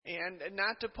And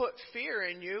not to put fear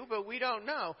in you, but we don't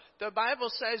know. The Bible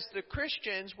says the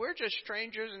Christians, we're just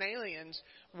strangers and aliens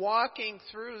walking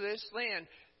through this land.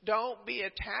 Don't be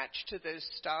attached to this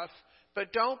stuff,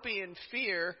 but don't be in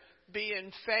fear. Be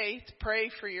in faith. Pray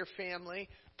for your family.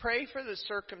 Pray for the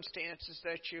circumstances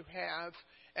that you have.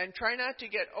 And try not to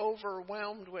get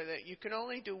overwhelmed with it. You can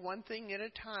only do one thing at a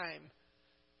time.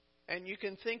 And you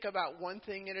can think about one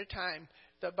thing at a time.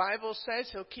 The Bible says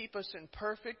He'll keep us in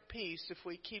perfect peace if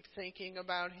we keep thinking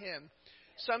about Him.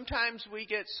 Sometimes we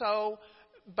get so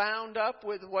bound up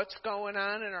with what's going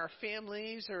on in our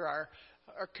families or our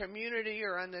community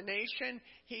or in the nation.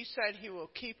 He said He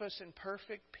will keep us in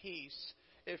perfect peace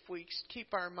if we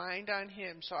keep our mind on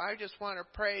Him. So I just want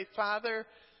to pray, Father,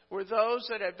 were those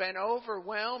that have been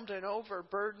overwhelmed and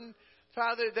overburdened.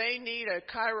 Father, they need a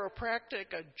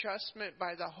chiropractic adjustment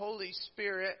by the Holy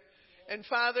Spirit. And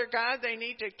Father God, they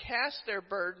need to cast their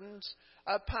burdens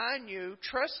upon You,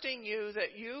 trusting You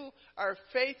that You are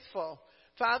faithful.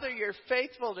 Father, You're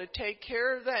faithful to take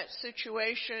care of that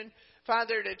situation.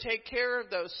 Father, to take care of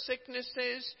those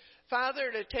sicknesses.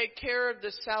 Father, to take care of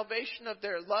the salvation of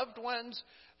their loved ones.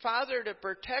 Father, to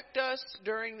protect us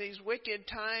during these wicked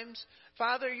times.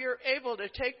 Father, You're able to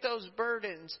take those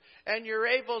burdens and You're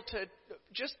able to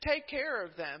just take care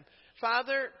of them.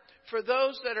 Father, for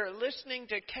those that are listening,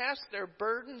 to cast their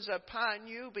burdens upon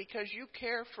You because You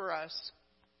care for us.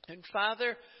 And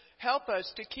Father, help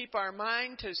us to keep our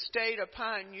mind to stayed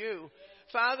upon You.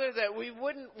 Father, that we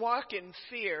wouldn't walk in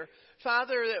fear.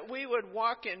 Father, that we would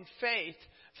walk in faith.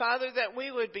 Father, that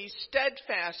we would be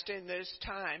steadfast in this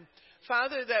time.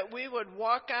 Father, that we would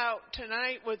walk out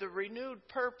tonight with a renewed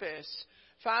purpose.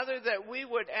 Father, that we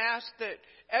would ask that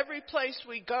every place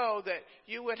we go, that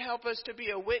You would help us to be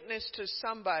a witness to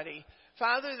somebody.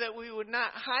 Father, that we would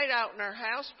not hide out in our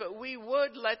house, but we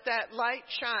would let that light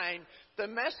shine. The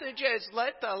message is,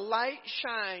 let the light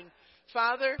shine.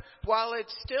 Father, while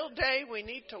it's still day, we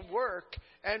need to work.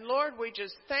 And Lord, we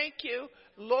just thank You.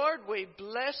 Lord, we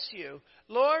bless You.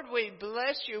 Lord, we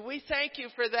bless You. We thank You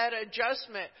for that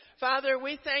adjustment. Father,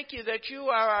 we thank You that You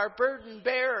are our burden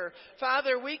bearer.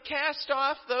 Father, we cast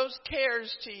off those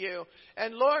cares to You.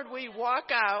 And Lord, we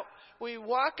walk out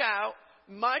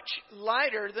much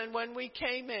lighter than when we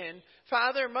came in.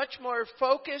 Father, much more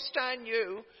focused on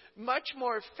You, much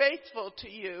more faithful to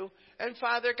You. And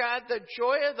Father God, the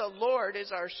joy of the Lord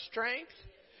is our strength.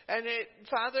 And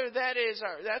Father,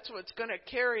 that's what's going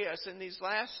to carry us in these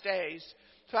last days.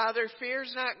 Father,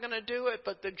 fear's not going to do it,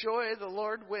 but the joy of the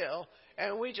Lord will.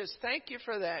 And we just thank You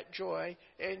for that joy.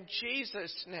 In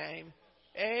Jesus' name,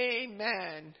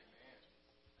 amen.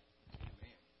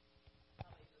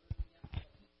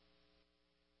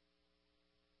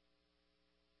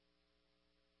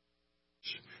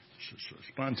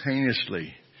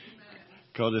 Spontaneously,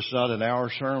 because it's not an hour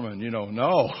sermon,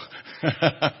 no.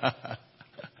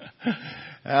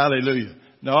 Hallelujah.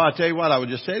 No, I tell you what, I was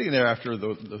just sitting there after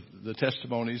the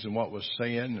testimonies and what was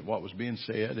being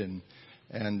said, and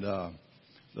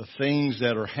the things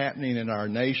that are happening in our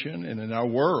nation and in our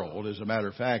world. As a matter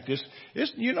of fact, it's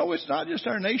not just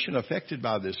our nation affected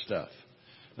by this stuff.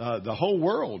 The whole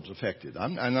world's affected.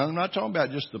 I'm not talking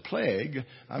about just the plague.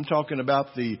 I'm talking about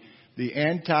the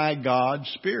anti-God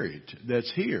spirit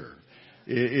that's here.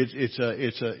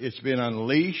 It's been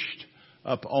unleashed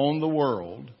upon the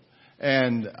world.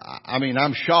 And I mean,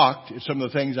 I'm shocked at some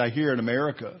of the things I hear in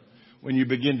America. When you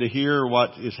begin to hear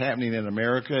what is happening in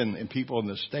America and people and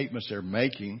the statements they're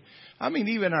making. I mean,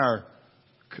 even our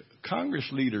Congress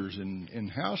leaders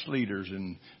and House leaders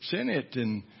and Senate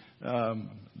and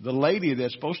the lady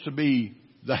that's supposed to be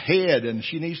the head, and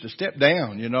she needs to step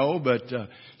down, but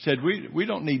said, we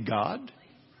don't need God.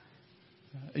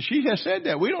 She has said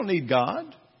that. We don't need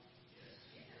God.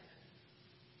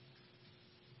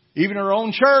 Even her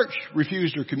own church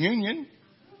refused her communion.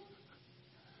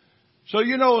 So,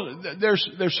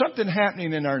 there's something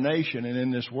happening in our nation and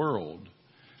in this world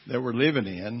that we're living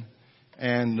in.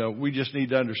 And we just need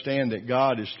to understand that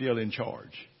God is still in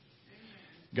charge.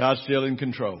 God's still in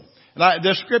control. And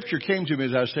this scripture came to me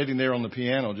as I was sitting there on the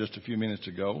piano just a few minutes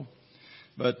ago.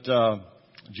 But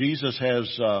Jesus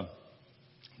has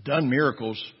done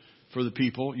miracles for the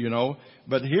people,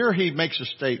 But here he makes a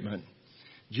statement.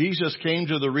 Jesus came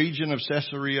to the region of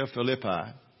Caesarea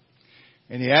Philippi,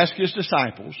 and he asked his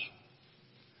disciples,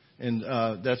 and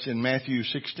that's in Matthew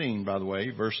 16, by the way,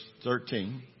 verse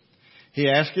 13. He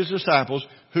asked his disciples,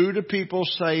 who do people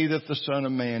say that the Son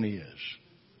of Man is?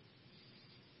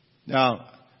 Now,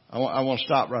 I want to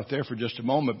stop right there for just a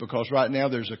moment, because right now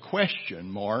there's a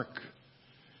question mark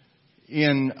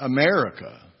in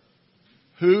America.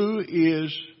 Who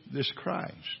is this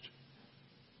Christ?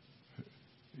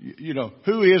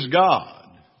 who is God?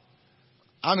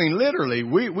 I mean, literally,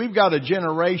 we've got a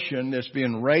generation that's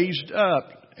been raised up,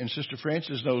 and Sister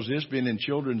Frances knows this, been in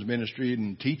children's ministry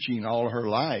and teaching all her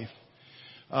life,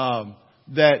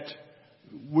 that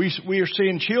we are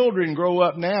seeing children grow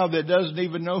up now that doesn't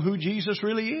even know who Jesus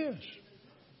really is.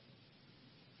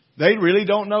 They really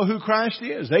don't know who Christ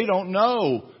is. They don't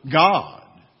know God.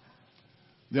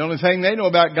 The only thing they know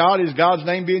about God is God's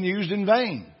name being used in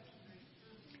vain.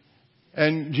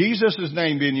 And Jesus'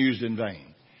 name being used in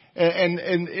vain. And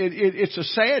it's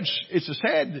a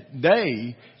sad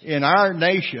day in our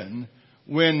nation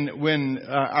when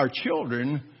our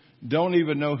children don't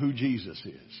even know who Jesus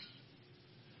is.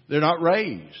 They're not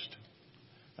raised.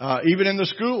 Even in the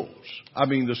schools. I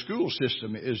mean, the school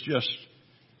system is just,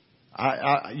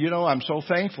 I'm so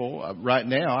thankful right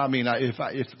now. I mean, I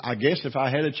guess if I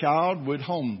had a child, we'd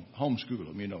homeschool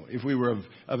them. If we were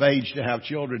of age to have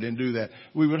children and do that,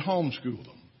 we would homeschool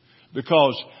them.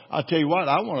 Because I tell you what,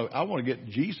 I want to get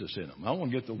Jesus in them. I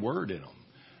want to get the Word in them.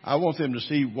 I want them to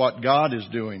see what God is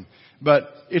doing. But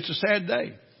it's a sad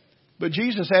day. But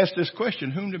Jesus asked this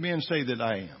question: whom do men say that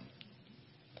I am?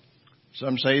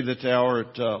 Some say that thou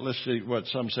art, let's see what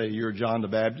some say, you're John the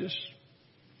Baptist.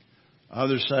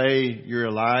 Others say you're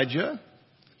Elijah.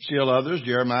 Still others,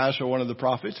 Jeremiah or one of the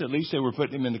prophets. At least they were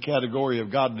putting him in the category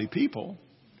of godly people.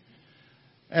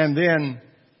 And then,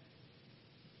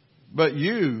 but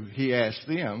you, he asked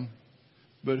them,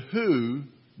 but who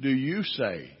do you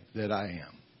say that I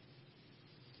am?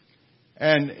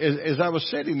 And as I was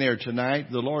sitting there tonight,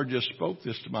 the Lord just spoke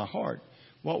this to my heart.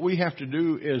 What we have to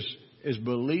do is, as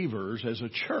believers, as a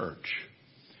church,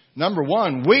 number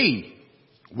one, we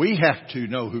have to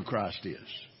know who Christ is.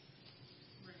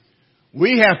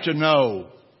 We have to know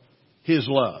His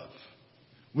love.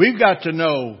 We've got to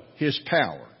know His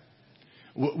power.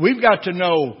 We've got to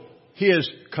know His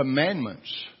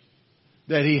commandments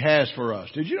that He has for us.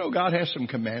 Did you know God has some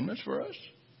commandments for us?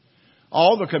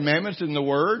 All the commandments in the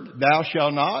Word, thou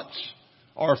shalt nots,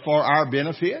 are for our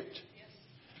benefit.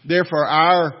 They're for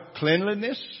our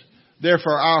cleanliness. They're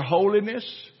for our holiness.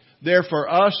 They're for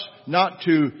us not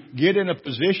to get in a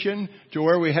position to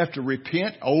where we have to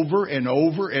repent over and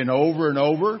over and over and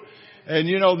over.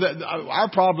 And our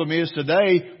problem is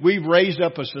today we've raised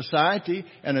up a society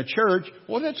and a church.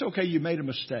 Well, that's okay. You made a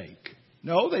mistake.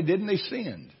 No, they didn't. They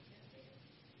sinned.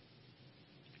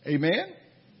 Amen?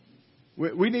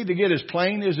 We need to get as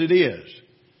plain as it is.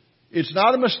 It's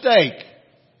not a mistake.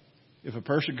 If a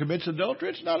person commits adultery,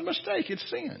 it's not a mistake. It's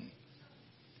sin.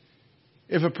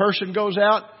 If a person goes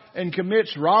out and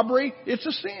commits robbery, it's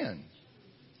a sin.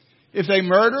 If they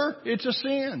murder, it's a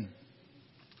sin.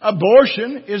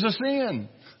 Abortion is a sin.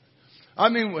 I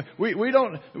mean, we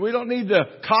don't need to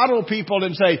coddle people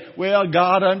and say, well,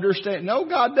 God understands. No,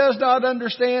 God does not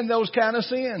understand those kind of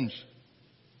sins.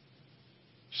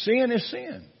 Sin is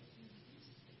sin.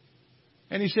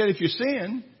 And He said, if you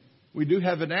sin, we do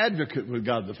have an advocate with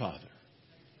God the Father.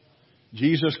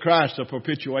 Jesus Christ, a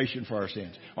propitiation for our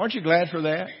sins. Aren't you glad for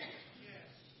that?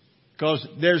 Because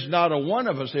there's not a one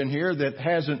of us in here that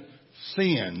hasn't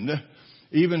sinned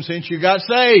even since you got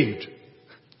saved.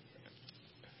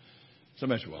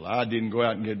 Somebody said, well, I didn't go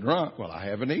out and get drunk. Well, I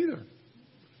haven't either.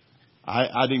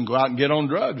 I didn't go out and get on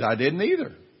drugs. I didn't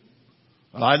either.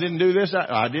 Well, I didn't do this.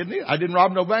 I didn't either. I didn't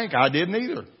rob no bank. I didn't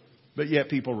either. But yet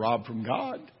people rob from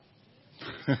God.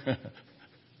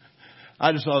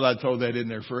 I just thought I'd throw that in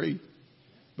there free.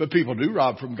 But people do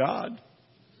rob from God.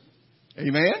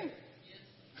 Amen?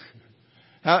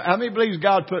 How many believes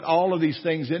God put all of these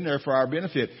things in there for our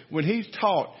benefit? When He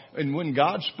taught and when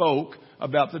God spoke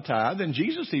about the tithe, and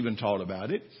Jesus even taught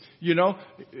about it,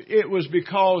 it was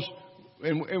because,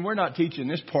 and we're not teaching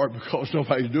this part because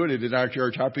nobody's doing it in our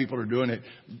church. Our people are doing it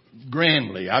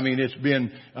grandly. I mean, it's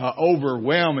been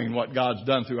overwhelming what God's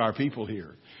done through our people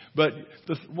here. But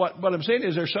what I'm saying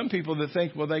is there's some people that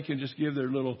think, well, they can just give their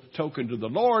little token to the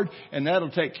Lord and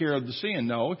that'll take care of the sin.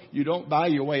 No, you don't buy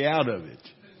your way out of it.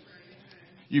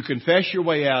 You confess your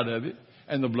way out of it,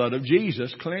 and the blood of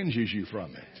Jesus cleanses you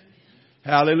from it.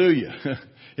 Hallelujah.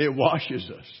 It washes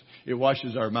us. It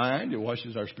washes our mind. It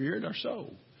washes our spirit, our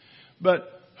soul. But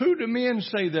who do men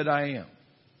say that I am?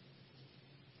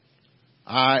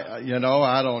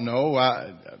 I don't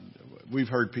know. We've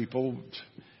heard people.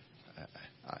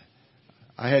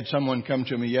 I had someone come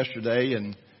to me yesterday,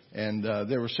 and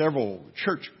there were several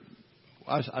church.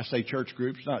 I say church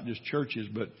groups, not just churches,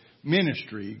 but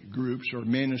ministry groups or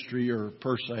ministry or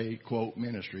per se, quote,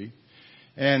 ministry.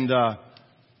 And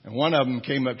one of them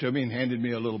came up to me and handed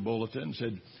me a little bulletin and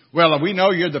said, well, we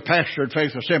know you're the pastor at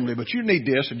Faith Assembly, but you need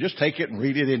this and just take it and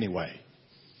read it anyway.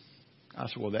 I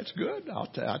said, well, that's good.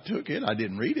 I took it. I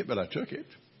didn't read it, but I took it.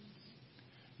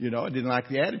 You know, I didn't like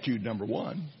the attitude, number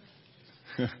one.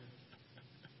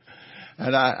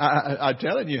 And I'm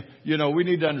telling you, you know, we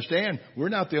need to understand we're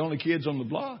not the only kids on the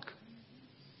block.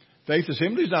 Faith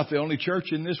Assembly is not the only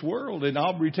church in this world. In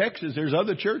Aubrey, Texas, there's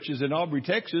other churches in Aubrey,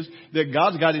 Texas that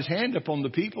God's got His hand upon the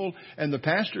people and the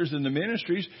pastors and the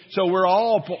ministries. So we're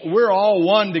all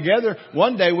one together.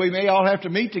 One day we may all have to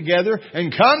meet together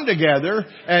and come together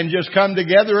and just come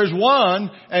together as one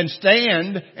and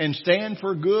stand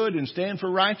for good and stand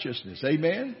for righteousness.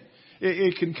 Amen.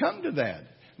 It can come to that.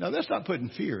 Now that's not putting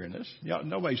fear in us.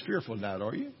 Nobody's fearful of that,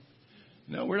 are you?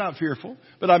 No, we're not fearful.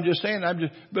 But I'm just saying,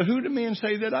 but who do men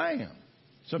say that I am?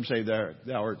 Some say thou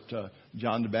art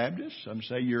John the Baptist. Some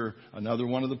say you're another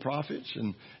one of the prophets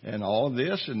and all of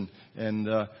this.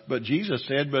 But Jesus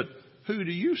said, but who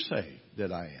do you say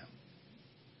that I am?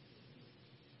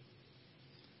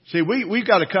 See, we've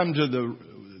got to come to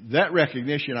that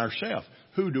recognition ourselves.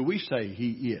 Who do we say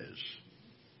He is?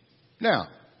 Now,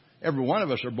 every one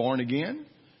of us are born again.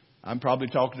 I'm probably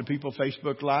talking to people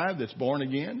Facebook Live that's born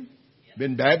again.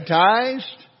 Been baptized.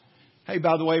 Hey,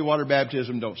 by the way, water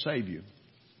baptism don't save you.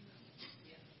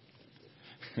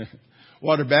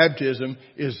 Water baptism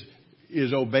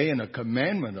is obeying a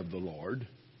commandment of the Lord,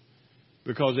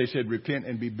 because they said repent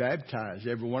and be baptized,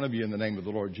 every one of you, in the name of the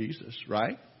Lord Jesus,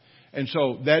 right? And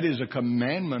so that is a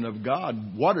commandment of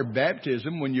God. Water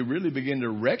baptism, when you really begin to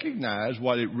recognize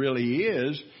what it really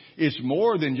is, it's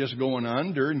more than just going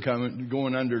under and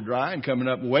going under dry and coming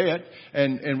up wet.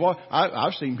 And what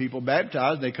I've seen people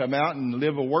baptized, they come out and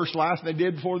live a worse life than they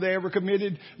did before they ever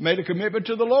made a commitment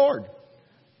to the Lord.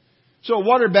 So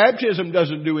water baptism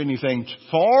doesn't do anything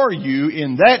for you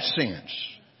in that sense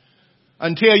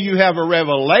until you have a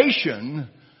revelation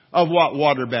of what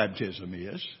water baptism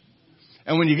is.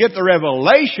 And when you get the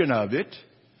revelation of it,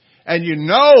 and you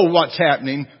know what's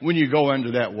happening when you go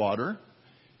under that water,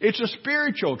 it's a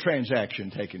spiritual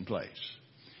transaction taking place.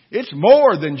 It's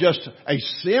more than just a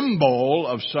symbol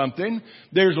of something.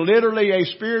 There's literally a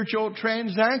spiritual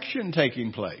transaction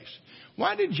taking place.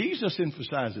 Why did Jesus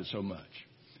emphasize it so much?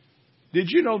 Did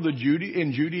you know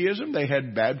in Judaism they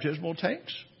had baptismal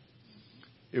tanks?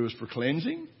 It was for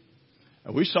cleansing.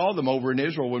 We saw them over in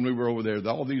Israel when we were over there.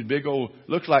 All these big old,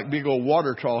 looks like big old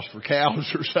water troughs for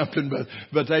cows or something,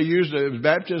 but they used it as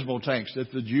baptismal tanks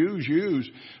that the Jews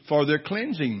used for their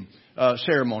cleansing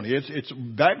ceremony. It's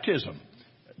baptism,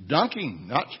 dunking,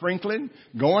 not sprinkling,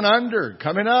 going under,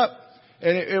 coming up,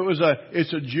 and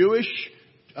it's a Jewish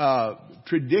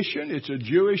tradition. It's a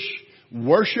Jewish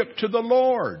worship to the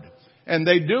Lord, and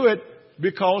they do it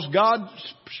because God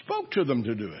spoke to them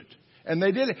to do it. And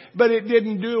they did it, but it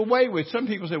didn't do away with. Some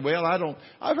people say, well,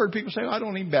 I've heard people say, I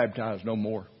don't even baptize no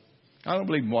more. I don't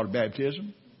believe in water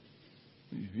baptism.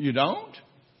 You don't?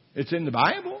 It's in the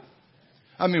Bible.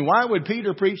 I mean, why would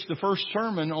Peter preach the first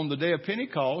sermon on the day of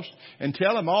Pentecost and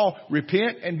tell them all,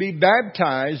 repent and be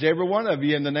baptized, every one of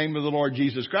you, in the name of the Lord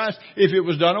Jesus Christ, if it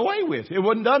was done away with? It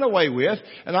wasn't done away with.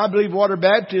 And I believe water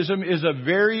baptism is a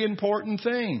very important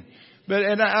thing.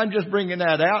 And I'm just bringing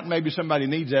that out. Maybe somebody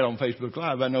needs that on Facebook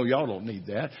Live. I know y'all don't need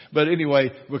that. But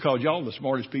anyway, because y'all are the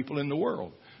smartest people in the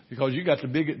world. Because you got the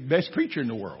best preacher in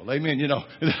the world. Amen, you know.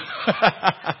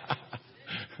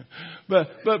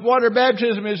 But water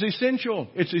baptism is essential.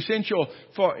 It's essential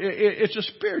it's a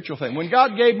spiritual thing. When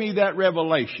God gave me that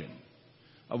revelation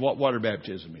of what water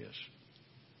baptism is,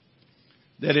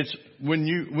 that it's when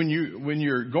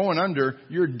you're going under,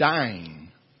 you're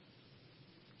dying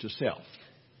to self.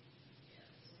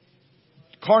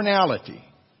 Carnality,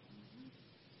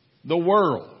 the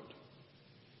world,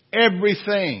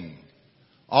 everything,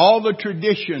 all the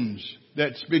traditions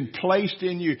that's been placed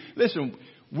in you. Listen,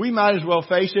 we might as well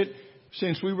face it.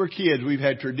 Since we were kids, we've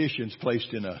had traditions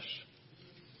placed in us.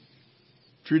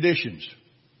 Traditions.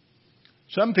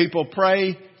 Some people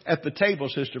pray at the table,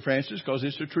 Sister Francis, because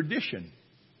it's a tradition.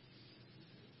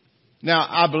 Now,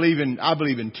 I believe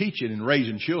in teaching and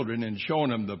raising children and showing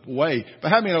them the way.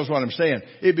 But how many knows what I'm saying?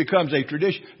 It becomes a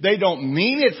tradition. They don't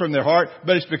mean it from their heart,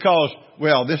 but it's because,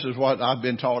 well, this is what I've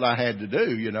been taught I had to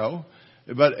do, you know.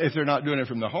 But if they're not doing it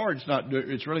from the heart,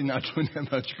 it's really not doing them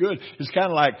much good. It's kind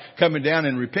of like coming down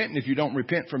and repenting. If you don't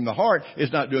repent from the heart,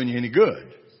 it's not doing you any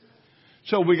good.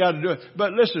 So we got to do it.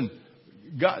 But listen,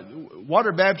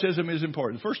 water baptism is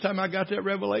important. The first time I got that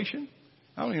revelation,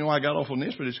 I don't even know why I got off on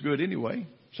this, but it's good anyway.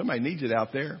 Somebody needs it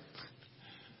out there.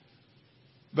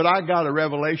 But I got a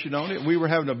revelation on it. We were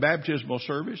having a baptismal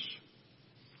service.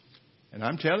 And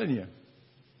I'm telling you,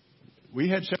 we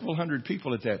had several hundred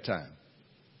people at that time.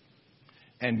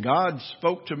 And God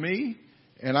spoke to me,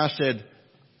 and I said,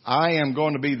 I am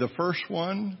going to be the first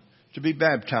one to be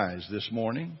baptized this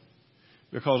morning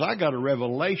because I got a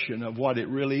revelation of what it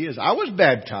really is. I was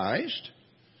baptized.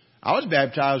 I was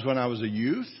baptized when I was a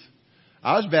youth.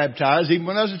 I was baptized even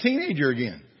when I was a teenager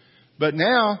again. But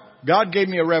now God gave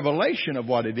me a revelation of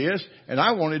what it is, and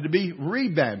I wanted to be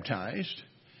rebaptized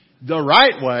the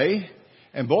right way.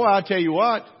 And boy, I'll tell you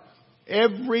what,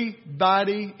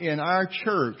 everybody in our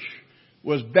church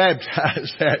was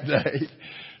baptized that day.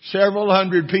 Several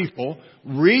hundred people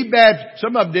rebaptized.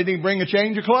 Some of them didn't even bring a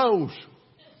change of clothes.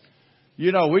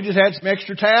 You know, we just had some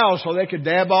extra towels so they could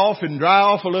dab off and dry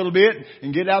off a little bit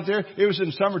and get out there. It was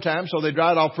in summertime, so they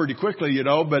dried off pretty quickly, you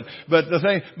know. But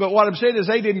what I'm saying is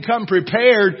they didn't come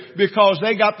prepared because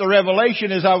they got the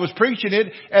revelation as I was preaching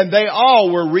it, and they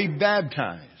all were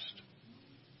rebaptized.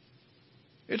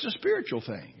 It's a spiritual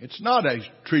thing. It's not a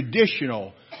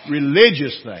traditional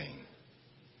religious thing.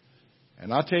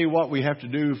 And I'll tell you what we have to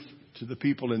do to the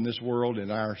people in this world, in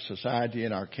our society,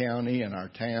 in our county, in our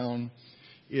town,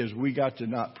 is we got to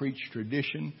not preach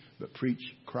tradition, but preach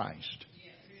Christ.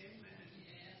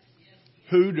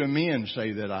 Who do men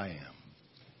say that I am?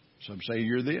 Some say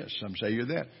you're this. Some say you're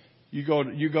that.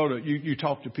 You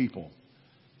talk to people.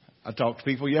 I talked to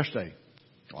people yesterday.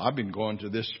 Well, I've been going to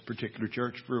this particular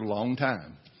church for a long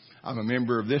time. I'm a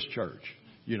member of this church,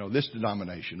 you know, this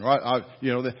denomination. Right?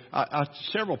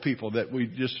 Several people that we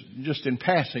just in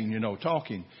passing, you know,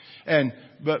 talking.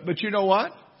 But you know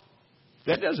what?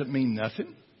 That doesn't mean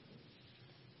nothing.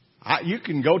 You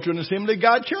can go to an Assembly of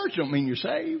God church. Don't mean you're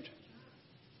saved.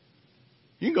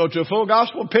 You can go to a full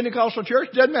gospel Pentecostal church.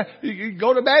 Doesn't matter. You can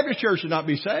go to a Baptist church and not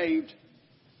be saved.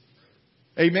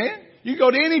 Amen. You can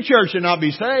go to any church and not be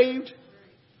saved.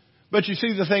 But you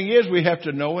see, the thing is, we have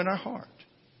to know in our heart.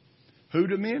 Who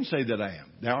do men say that I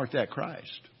am? Thou art that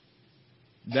Christ.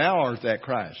 Thou art that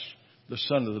Christ, the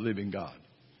Son of the living God.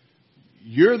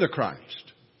 You're the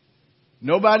Christ.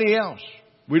 Nobody else.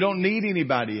 We don't need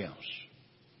anybody else.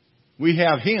 We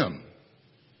have Him,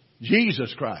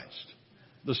 Jesus Christ,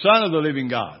 the Son of the living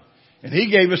God. And He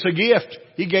gave us a gift.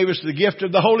 He gave us the gift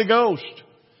of the Holy Ghost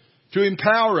to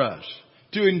empower us,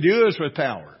 to endue us with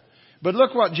power. But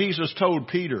look what Jesus told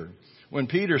Peter when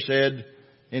Peter said,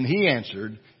 and he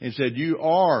answered and said, you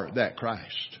are that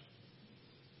Christ.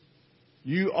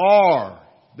 You are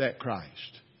that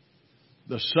Christ,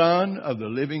 the Son of the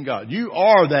living God. You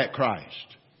are that Christ.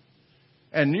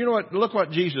 And you know what? Look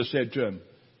what Jesus said to him.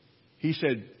 He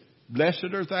said, blessed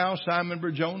art thou, Simon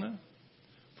Bar-Jonah,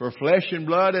 for flesh and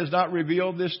blood has not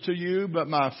revealed this to you, but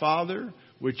my Father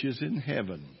which is in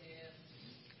heaven.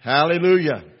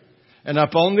 Hallelujah. And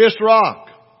upon this rock,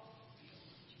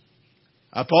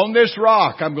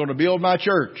 I'm going to build my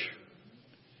church.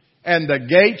 And the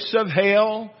gates of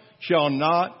hell shall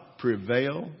not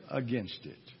prevail against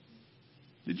it.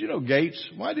 Did you know gates?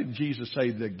 Why did Jesus say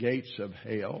the gates of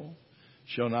hell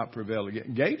shall not prevail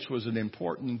against? Gates was an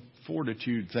important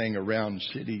fortitude thing around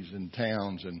cities and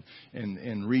towns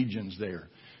and regions there.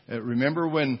 Remember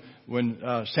when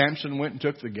Samson went and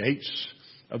took the gates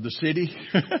of the city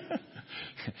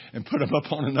and put them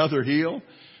up on another hill?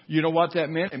 You know what that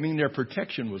meant? It meant their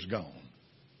protection was gone.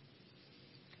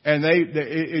 And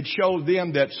it showed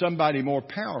them that somebody more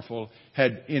powerful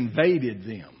had invaded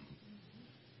them.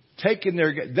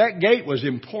 That gate was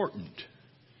important.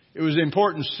 It was an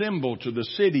important symbol to the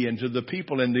city and to the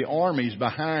people and the armies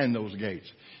behind those gates.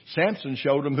 Samson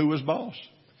showed them who was boss.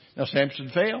 Now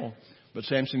Samson fell, but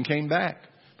Samson came back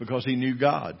because he knew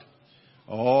God.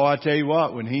 Oh, I tell you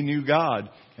what, when he knew God,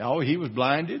 he was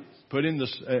blinded, put in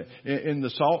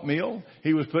the salt mill.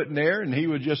 He was put in there, and he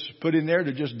was just put in there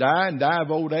to just die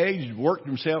of old age,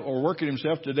 working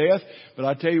himself to death. But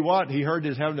I tell you what, he heard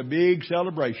there's having a big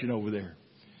celebration over there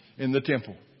in the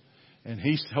temple. And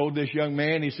he told this young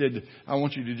man, he said, I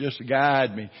want you to just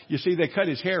guide me. You see, they cut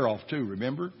his hair off too,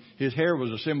 remember? His hair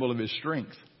was a symbol of his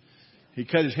strength. He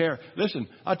cut his hair. Listen,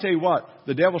 I'll tell you what,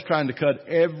 the devil's trying to cut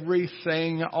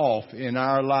everything off in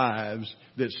our lives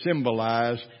that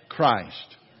symbolize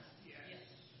Christ.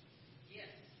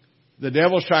 The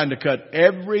devil's trying to cut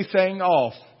everything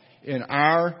off in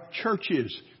our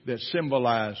churches that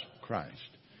symbolize Christ.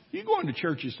 You go into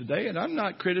churches today, and I'm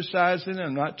not criticizing,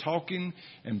 I'm not talking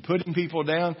and putting people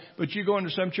down, but you go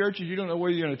into some churches, you don't know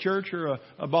whether you're in a church or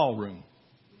a ballroom.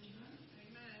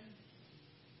 Amen.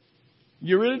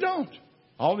 You really don't.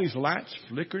 All these lights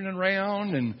flickering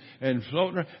around and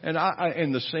floating around.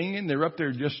 And the singing, they're up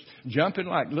there just jumping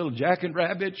like little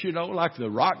jackrabbits, you know, like the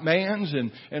rock bands.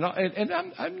 And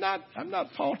I'm not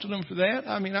faulting them for that.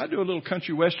 I mean, I do a little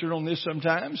country western on this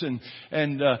sometimes. You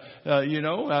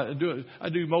know, I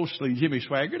do mostly Jimmy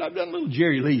Swaggart. I've done a little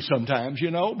Jerry Lee sometimes,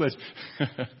 you know, but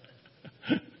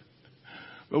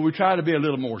but we try to be a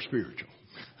little more spiritual.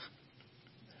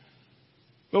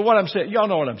 But what I'm saying, y'all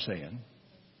know what I'm saying.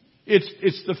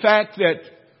 It's the fact that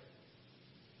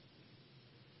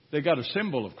they got a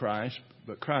symbol of Christ,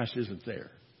 but Christ isn't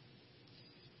there.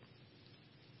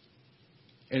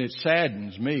 And it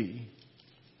saddens me,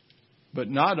 but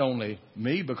not only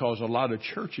me, because a lot of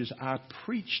churches I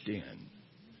preached in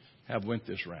have went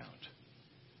this route.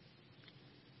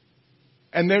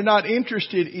 And they're not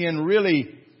interested in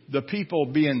really the people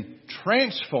being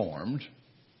transformed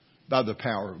by the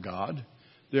power of God.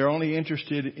 They're only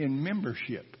interested in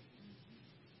membership.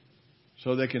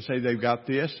 So they can say they've got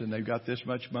this and they've got this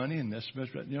much money and this much.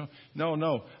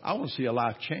 No. I want to see a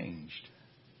life changed.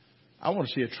 I want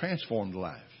to see a transformed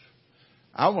life.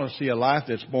 I want to see a life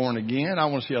that's born again. I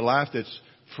want to see a life that's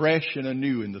fresh and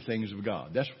anew in the things of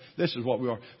God. This is what we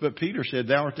are. But Peter said,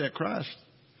 "Thou art that Christ."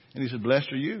 And he said,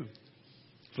 "Blessed are you.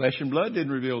 Flesh and blood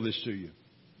didn't reveal this to you.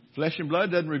 Flesh and blood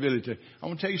doesn't reveal it to you." I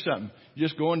want to tell you something.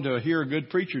 Just going to hear a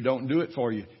good preacher don't do it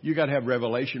for you. You got to have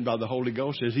revelation by the Holy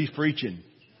Ghost as he's preaching.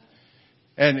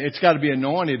 And it's got to be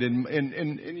anointed. And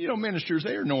ministers,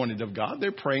 they're anointed of God.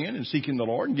 They're praying and seeking the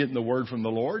Lord and getting the word from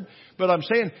the Lord. But I'm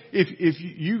saying, if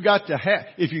you got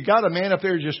a man up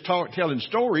there just telling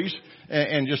stories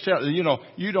and just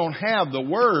you don't have the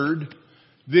word,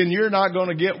 then you're not going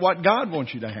to get what God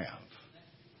wants you to have.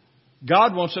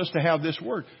 God wants us to have this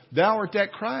word. Thou art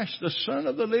that Christ, the Son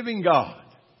of the living God.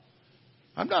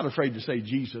 I'm not afraid to say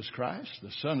Jesus Christ,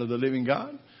 the Son of the living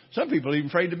God. Some people are even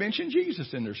afraid to mention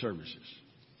Jesus in their services,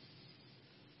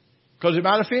 because it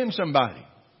might offend somebody.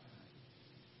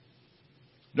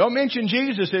 Don't mention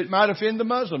Jesus, it might offend the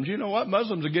Muslims. You know what?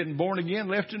 Muslims are getting born again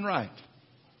left and right.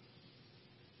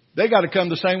 They got to come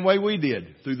the same way we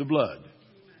did, through the blood.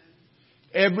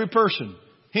 Every person,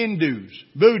 Hindus,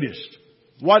 Buddhists,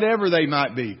 whatever they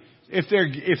might be, if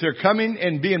they're coming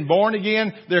and being born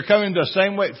again, they're coming the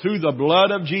same way, through the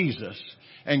blood of Jesus.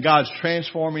 And God's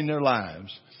transforming their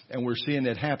lives. And we're seeing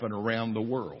it happen around the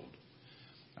world.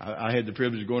 I had the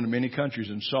privilege of going to many countries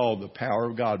and saw the power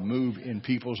of God move in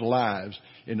people's lives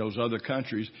in those other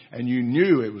countries. And you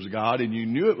knew it was God, and you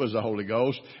knew it was the Holy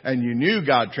Ghost, and you knew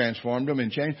God transformed them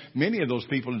and changed. Many of those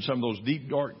people in some of those deep,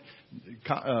 dark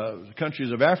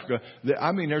countries of Africa,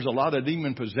 there's a lot of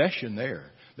demon possession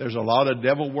there. There's a lot of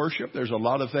devil worship. There's a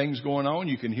lot of things going on.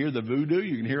 You can hear the voodoo.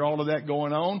 You can hear all of that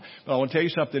going on. But I want to tell you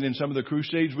something. In some of the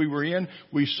crusades we were in,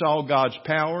 we saw God's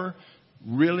power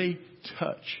really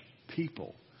touch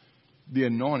people. The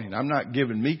anointing. I'm not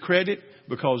giving me credit,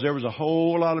 because there was a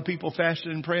whole lot of people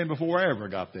fasting and praying before I ever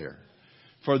got there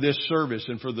for this service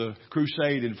and for the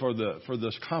crusade and for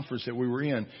this conference that we were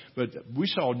in. But we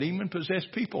saw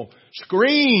demon-possessed people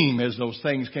scream as those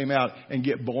things came out and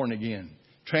get born again,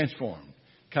 transformed.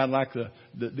 Kind of like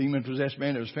the demon-possessed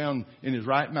man that was found in his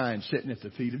right mind sitting at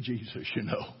the feet of Jesus,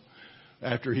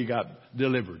 after he got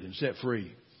delivered and set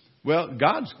free. Well,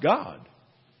 God's God.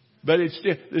 But it's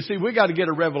still, we got to get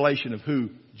a revelation of who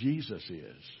Jesus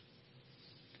is.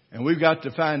 And we've got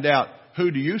to find out,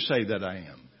 who do you say that I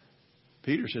am?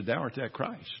 Peter said, "Thou art that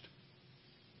Christ,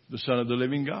 the Son of the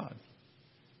living God."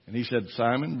 And he said,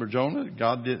 "Simon, Jonah,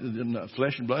 God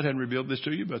flesh and blood hadn't revealed this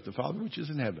to you, but the Father which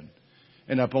is in heaven.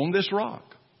 And upon this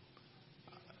rock."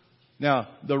 Now,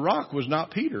 the rock was not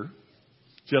Peter.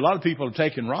 See, a lot of people have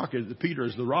taken Peter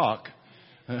as the rock.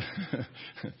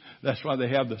 That's why they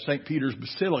have the St. Peter's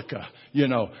Basilica.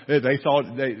 They thought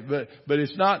but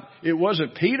it's not. It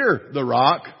wasn't Peter, the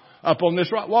rock, up on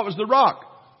this rock. What was the rock?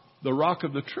 The rock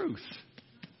of the truth.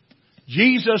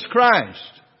 Jesus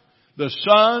Christ, the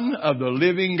Son of the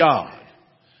living God.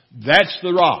 That's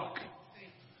the rock.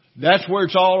 That's where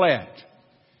it's all at.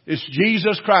 It's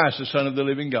Jesus Christ, the Son of the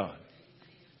living God.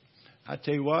 I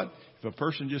tell you what, if a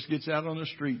person just gets out on the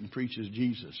street and preaches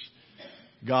Jesus,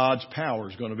 God's power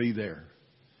is going to be there.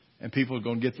 And people are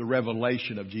going to get the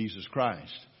revelation of Jesus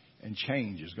Christ. And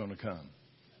change is going to come.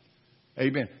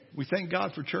 Amen. We thank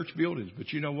God for church buildings.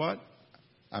 But you know what?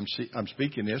 I'm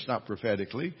speaking this not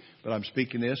prophetically, but I'm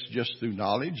speaking this just through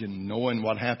knowledge and knowing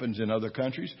what happens in other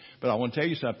countries. But I want to tell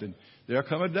you something. There'll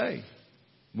come a day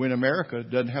when America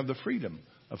doesn't have the freedom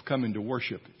of coming to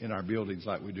worship in our buildings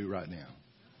like we do right now.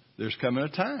 There's coming a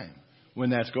time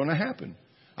when that's going to happen.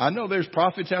 I know there's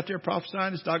prophets out there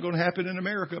prophesying it's not going to happen in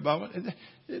America. But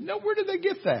no, where did they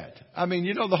get that?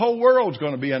 The whole world's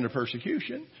going to be under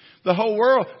persecution. The whole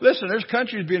world. Listen, there's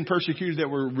countries being persecuted that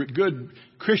were good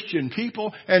Christian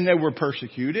people, and they were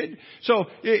persecuted. So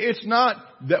it's not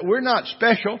that we're not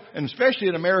special, and especially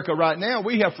in America right now,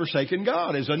 we have forsaken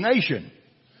God as a nation.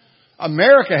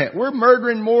 We're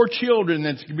murdering more children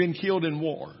than's been killed in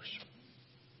wars.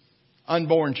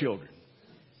 Unborn children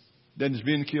than's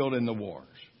been killed in the wars.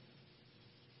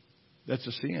 That's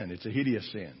a sin. It's a hideous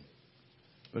sin.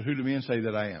 But who do men say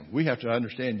that I am? We have to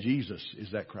understand Jesus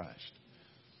is that Christ.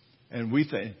 And we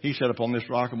think, He said, upon this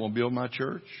rock I'm going to build my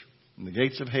church, and the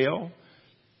gates of hell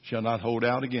shall not hold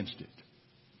out against it.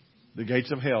 The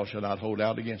gates of hell shall not hold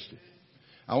out against it.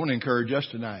 I want to encourage us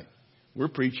tonight. We're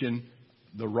preaching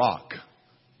the rock,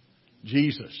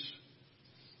 Jesus,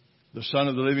 the Son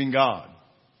of the living God,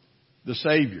 the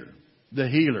Savior, the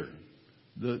healer,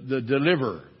 the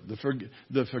deliverer,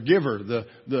 the forgiver,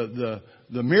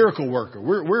 the miracle worker.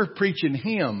 We're preaching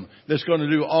Him that's going to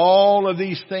do all of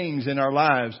these things in our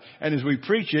lives. And as we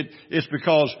preach it, it's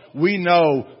because we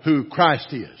know who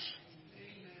Christ is.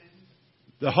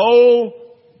 The whole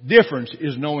difference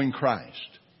is knowing Christ.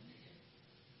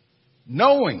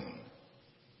 Knowing.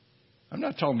 I'm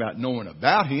not talking about knowing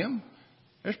about Him.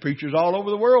 There's preachers all over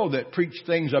the world that preach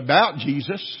things about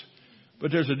Jesus.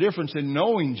 But there's a difference in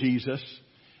knowing Jesus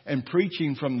and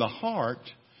preaching from the heart,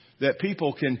 that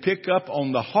people can pick up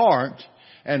on the heart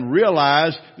and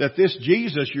realize that this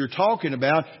Jesus you're talking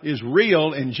about is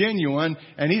real and genuine,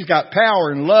 and He's got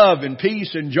power and love and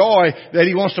peace and joy that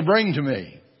He wants to bring to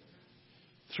me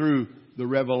through the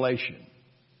revelation.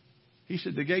 He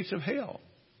said, the gates of hell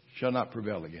shall not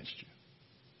prevail against you.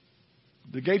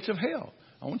 The gates of hell.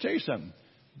 I want to tell you something.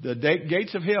 The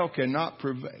gates of hell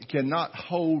cannot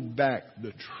hold back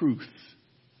the truth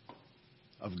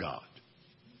of God.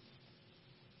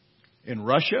 In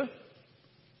Russia,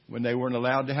 when they weren't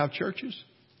allowed to have churches,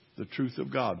 the truth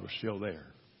of God was still there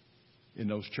in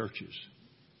those churches.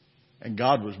 And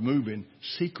God was moving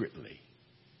secretly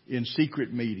in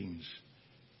secret meetings,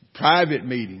 private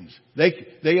meetings.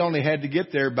 They only had to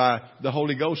get there by the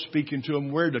Holy Ghost speaking to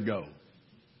them where to go.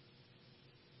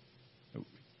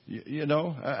 You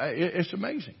know, it's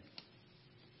amazing.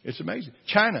 It's amazing.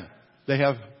 China, they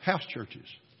have house churches.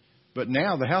 But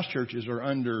now the house churches are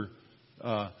under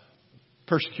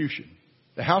persecution.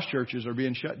 The house churches are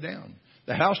being shut down.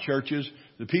 The house churches,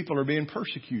 the people are being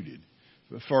persecuted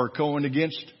for going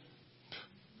against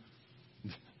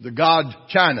the God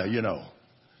China, you know.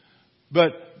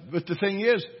 But the thing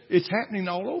is, it's happening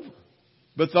all over.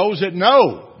 But those that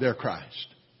know they're Christ,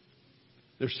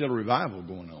 there's still a revival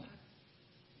going on.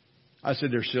 I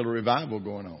said there's still a revival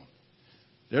going on.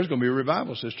 There's going to be a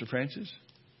revival, Sister Francis.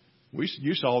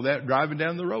 You saw that driving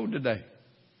down the road today.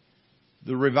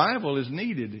 The revival is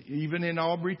needed even in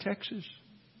Aubrey, Texas.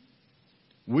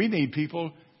 We need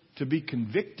people to be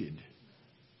convicted.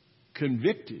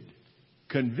 Convicted.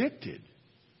 Convicted.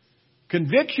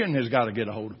 Conviction has got to get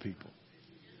a hold of people.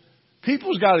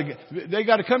 They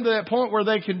got to come to that point where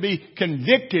they can be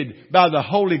convicted by the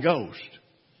Holy Ghost.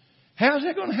 How's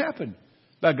that going to happen?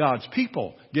 By God's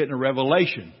people getting a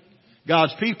revelation.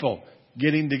 God's people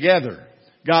getting together.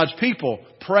 God's people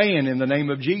praying in the name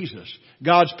of Jesus.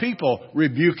 God's people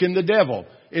rebuking the devil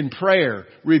in prayer.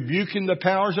 Rebuking the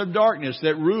powers of darkness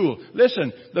that rule.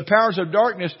 Listen, the powers of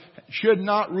darkness should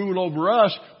not rule over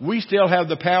us. We still have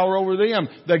the power over them.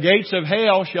 The gates of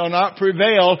hell shall not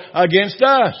prevail against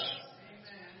us.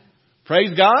 Amen.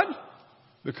 Praise God.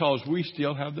 Because we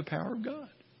still have the power of God.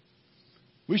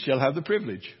 We still have the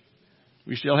privilege.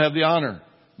 We still have the honor.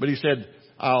 But He said,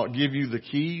 I'll give you the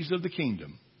keys of the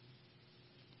kingdom.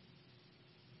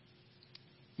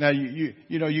 Now, you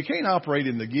know, you can't operate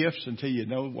in the gifts until you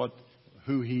know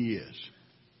who He is.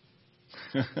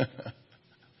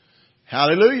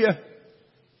 Hallelujah.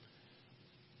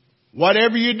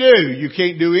 Whatever you do, you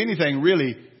can't do anything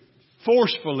really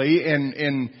forcefully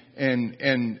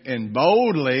and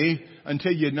boldly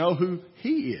until you know who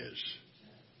He is.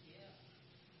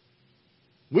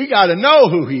 We got to know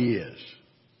who He is.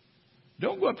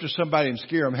 Don't go up to somebody and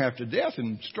scare them half to death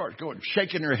and start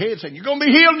shaking their head saying, you're going to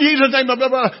be healed in Jesus' name, blah, blah,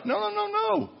 blah.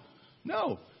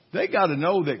 No. They got to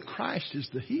know that Christ is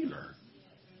the healer.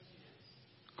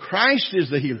 Christ is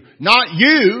the healer. Not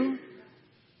you.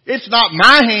 It's not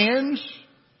my hands.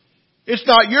 It's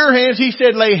not your hands. He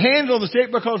said lay hands on the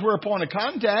sick because we're a point of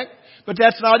contact. But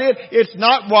that's not it. It's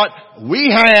not what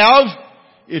we have.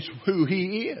 It's who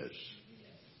He is.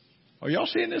 Are y'all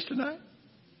seeing this tonight?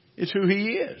 It's who He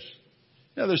is.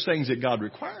 Now, there's things that God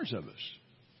requires of us.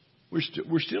 We're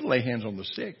still lay hands on the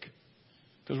sick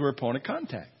because we're a point of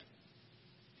contact.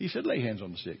 He said, lay hands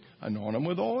on the sick. Anoint them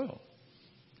with oil.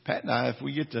 Pat and I, if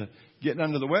we get to getting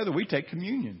under the weather, we take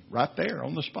communion right there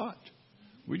on the spot.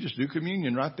 We just do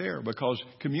communion right there because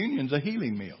communion's a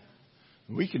healing meal.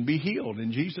 We can be healed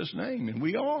in Jesus' name, and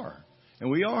we are.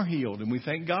 And we are healed, and we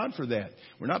thank God for that.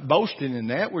 We're not boasting in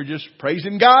that. We're just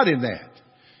praising God in that.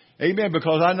 Amen.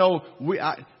 Because I know we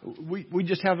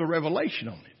just have a revelation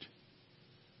on it.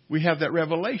 We have that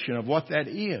revelation of what that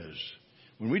is.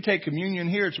 When we take communion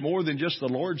here, it's more than just the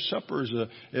Lord's Supper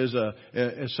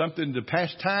as something to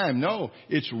pass time. No,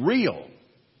 it's real.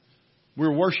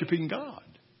 We're worshiping God.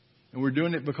 And we're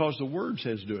doing it because the Word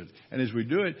says do it. And as we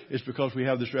do it, it's because we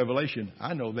have this revelation.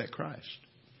 I know that Christ.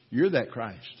 You're that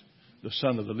Christ, the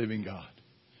Son of the living God.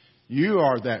 You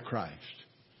are that Christ.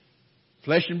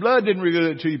 Flesh and blood didn't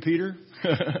reveal it to you, Peter.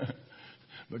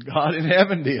 But God in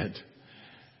heaven did.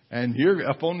 And here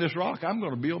up on this rock, I'm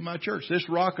going to build my church. This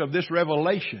rock of this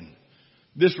revelation.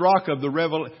 This rock of the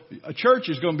revelation. A church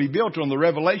is going to be built on the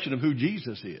revelation of who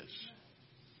Jesus is.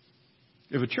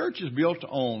 If a church is built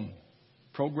on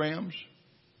programs,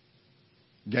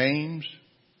 games,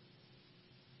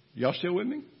 y'all still with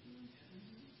me?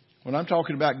 When I'm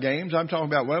talking about games, I'm talking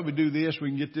about, well, we do this, we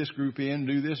can get this group in,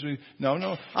 do this.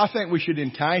 No. I think we should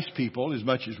entice people as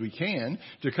much as we can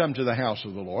to come to the house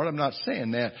of the Lord. I'm not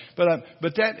saying that.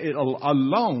 But that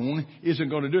alone isn't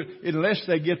going to do it. Unless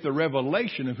they get the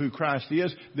revelation of who Christ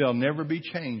is, they'll never be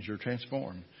changed or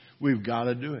transformed. We've got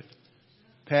to do it.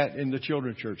 Pat in the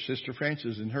children's church, Sister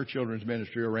Frances in her children's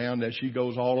ministry around as she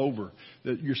goes all over.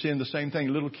 You're seeing the same thing.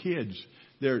 Little kids.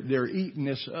 They're eating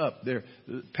this up.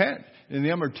 Pat and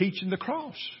them are teaching the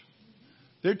cross.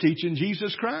 They're teaching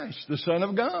Jesus Christ, the Son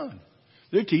of God.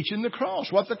 They're teaching the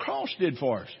cross, what the cross did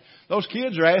for us. Those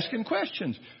kids are asking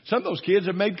questions. Some of those kids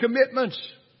have made commitments.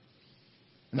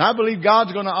 And I believe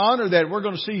God's going to honor that. We're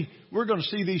going to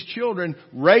see these children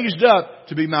raised up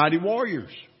to be mighty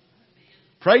warriors.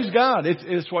 Praise God.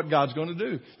 It's what God's going to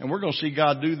do. And we're going to see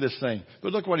God do this thing.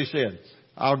 But look what He said.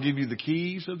 I'll give you the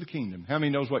keys of the kingdom. How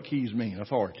many knows what keys mean?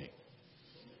 Authority.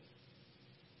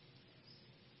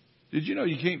 Did you know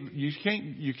you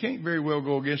can't very well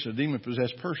go against a demon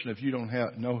possessed person if you don't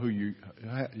know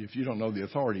the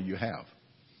authority you have.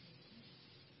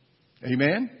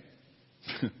 Amen.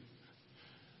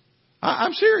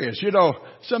 I'm serious. You know,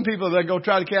 some people that go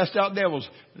try to cast out devils,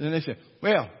 and they say,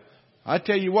 "Well, I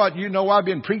tell you what, I've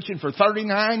been preaching for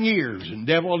 39 years, and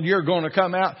devil, you're going to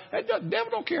come out." The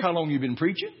devil don't care how long you've been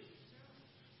preaching.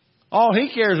 All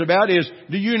he cares about is,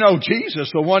 do you know Jesus,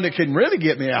 the one that can really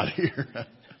get me out of here?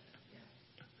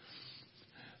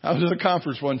 I was at a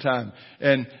conference one time,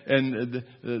 and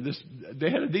they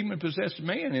had a demon-possessed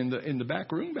man in the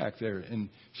back room back there, and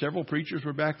several preachers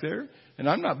were back there. And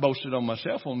I'm not boasting on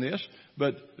myself on this,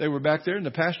 but they were back there, and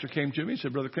the pastor came to me and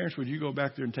said, "Brother Clarence, would you go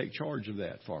back there and take charge of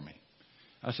that for me?"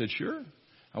 I said, "Sure."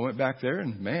 I went back there,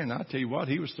 and man, I tell you what,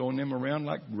 he was throwing them around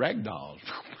like rag dolls.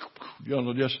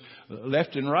 Just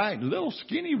left and right, little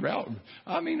skinny route.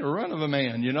 I mean, a run of a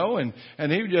man,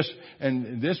 and he just,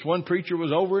 and this one preacher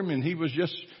was over him, and he was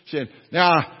just saying,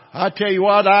 "Now, I tell you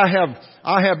what, I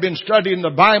have been studying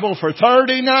the Bible for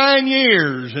 39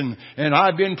 years, and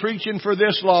I've been preaching for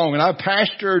this long, and I've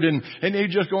pastored," and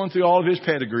he's just going through all of his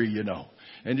pedigree,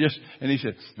 And he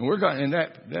said, and we're going, and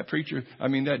that preacher,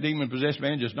 that demon possessed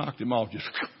man just knocked him off. Just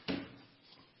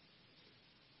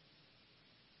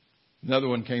another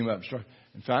one came up,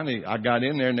 and finally I got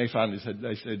in there, and they said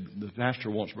the pastor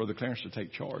wants Brother Clarence to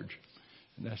take charge,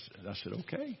 and I said,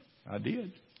 okay, I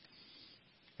did,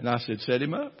 and I said, set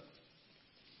him up.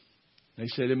 They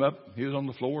set him up. He was on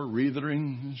the floor,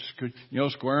 writhing,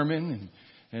 squirming,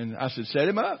 and I said, set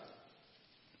him up.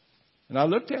 And I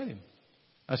looked at him.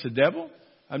 I said, devil,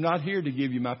 I'm not here to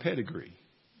give you my pedigree.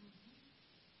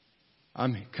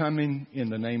 I'm coming in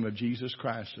the name of Jesus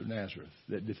Christ of Nazareth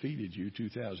that defeated you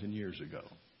 2,000 years ago.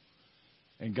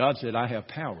 And God said, I have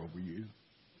power over you.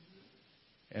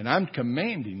 And I'm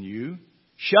commanding you,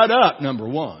 shut up, number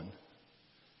one,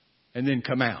 and then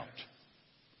come out.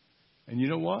 And you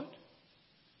know what?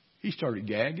 He started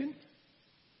gagging.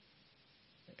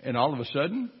 And all of a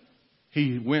sudden,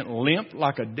 he went limp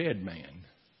like a dead man.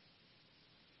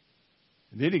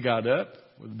 And then he got up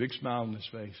with a big smile on his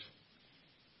face.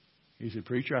 He said,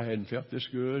 preacher, I hadn't felt this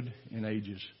good in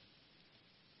ages.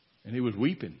 And he was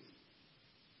weeping.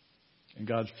 And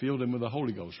God filled him with the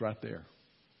Holy Ghost right there.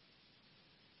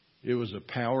 It was the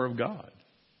power of God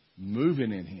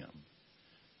moving in him.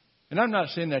 And I'm not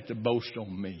saying that to boast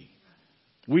on me.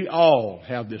 We all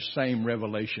have this same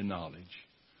revelation knowledge.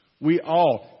 We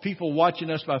all, people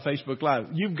watching us by Facebook Live,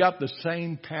 you've got the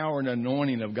same power and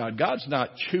anointing of God. God's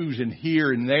not choosing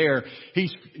here and there.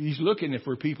 He's looking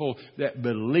for people that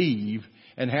believe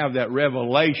and have that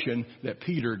revelation that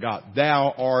Peter got.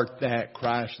 Thou art that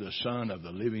Christ, the Son of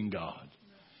the living God.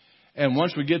 And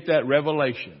once we get that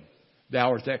revelation,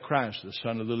 thou art that Christ, the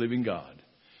Son of the living God,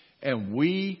 and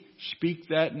we speak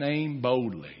that name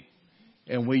boldly,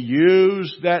 and we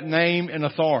use that name in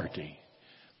authority,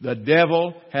 the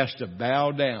devil has to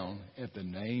bow down at the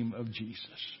name of Jesus.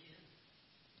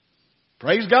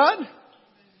 Praise God.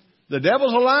 The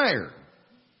devil's a liar.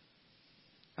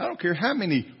 I don't care how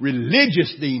many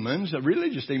religious demons.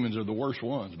 Religious demons are the worst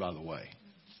ones, by the way.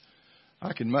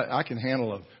 I can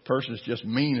handle a person that's just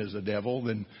mean as a devil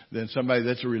than somebody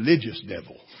that's a religious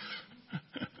devil.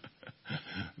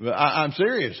 But I'm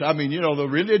serious. I mean, the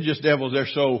religious devils,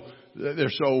 they're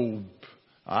so,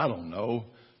 I don't know,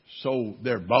 so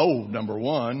they're bold, number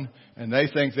one, and they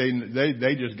think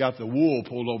they just got the wool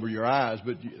pulled over your eyes.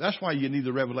 But that's why you need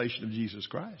the revelation of Jesus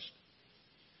Christ.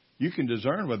 You can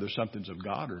discern whether something's of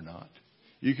God or not.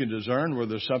 You can discern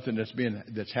whether something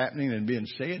that's happening and being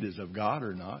said is of God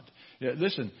or not. Yeah,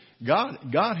 listen,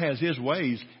 God has His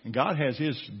ways, and God has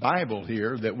His Bible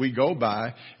here that we go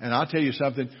by. And I'll tell you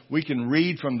something, we can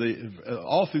read from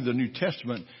all through the New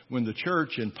Testament when the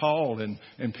church and Paul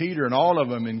and Peter and all of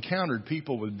them encountered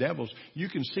people with devils. You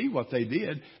can see what they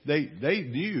did. They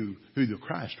knew who the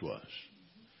Christ was,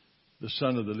 the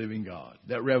Son of the living God.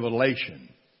 That revelation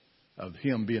of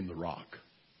Him being the rock.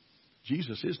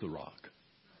 Jesus is the rock.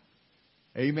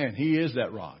 Amen. He is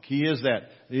that rock. He is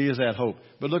that hope.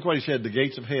 But look what He said, the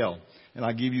gates of hell. And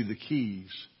I give you the keys.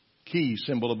 Keys,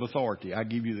 symbol of authority. I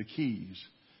give you the keys.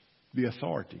 The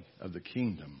authority of the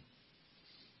kingdom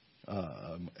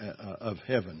of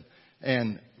heaven.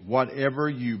 And whatever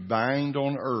you bind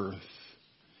on earth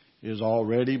is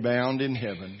already bound in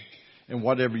heaven. And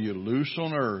whatever you loose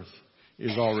on earth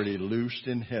is already loosed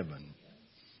in heaven.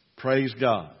 Praise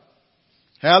God.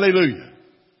 Hallelujah.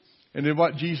 And then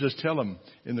what Jesus tell them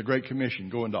in the Great Commission?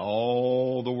 Go into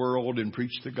all the world and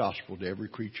preach the gospel to every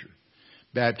creature.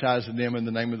 Baptizing them in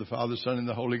the name of the Father, Son, and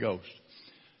the Holy Ghost.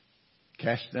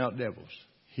 Casting out devils.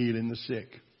 Healing the sick.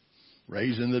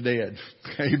 Raising the dead.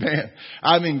 Amen.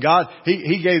 I mean, God,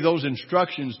 He gave those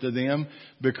instructions to them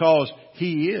because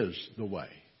He is the way.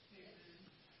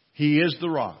 He is the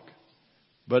rock.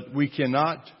 But we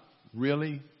cannot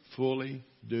really fully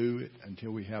do it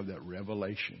until we have that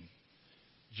revelation.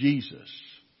 Jesus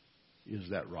is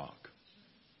that rock.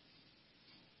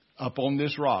 Up on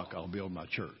this rock, I'll build my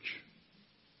church.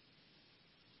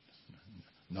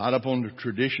 Not upon the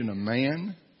tradition of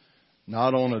man,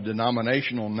 not on a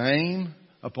denominational name,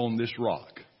 upon this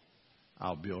rock,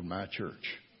 I'll build my church.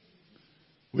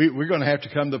 We're going to have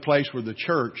to come to the place where the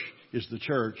church is the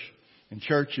church, and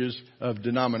churches of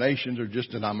denominations are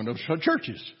just denominational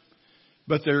churches.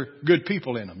 But they're good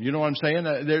people in them. You know what I'm saying?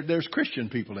 There's Christian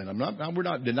people in them. We're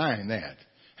not denying that.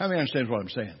 How many understands what I'm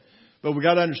saying? But we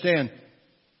got to understand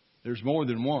there's more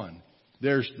than one.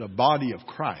 There's the body of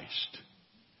Christ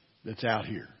that's out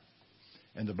here.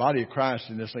 And the body of Christ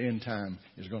in this end time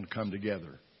is going to come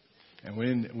together. And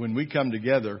when we come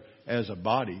together as a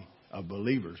body of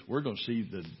believers, we're going to see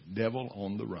the devil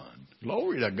on the run.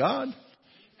 Glory to God.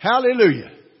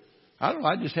 Hallelujah. I don't know.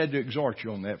 I just had to exhort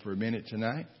you on that for a minute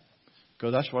tonight.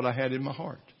 Because that's what I had in my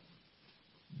heart.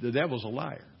 The devil's a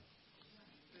liar.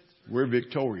 We're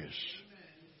victorious.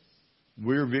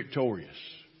 We're victorious.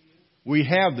 We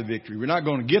have the victory. We're not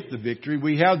going to get the victory.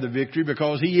 We have the victory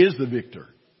because He is the victor.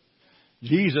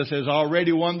 Jesus has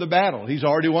already won the battle. He's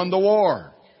already won the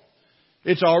war.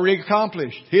 It's already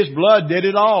accomplished. His blood did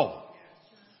it all.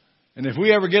 And if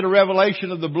we ever get a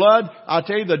revelation of the blood, I'll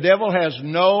tell you, the devil has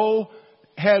no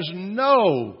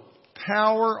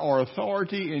power or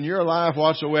authority in your life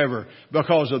whatsoever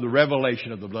because of the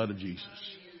revelation of the blood of Jesus.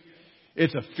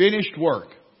 It's a finished work.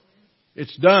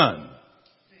 It's done.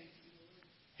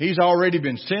 He's already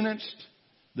been sentenced.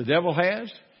 The devil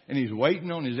has. And he's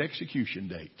waiting on his execution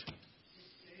date.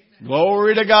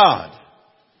 Glory to God.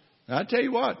 Now, I tell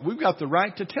you what, we've got the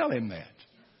right to tell him that.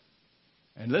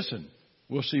 And listen,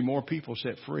 we'll see more people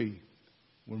set free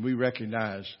when we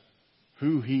recognize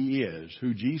who He is,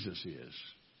 who Jesus is.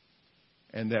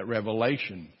 And that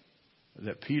revelation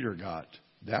that Peter got,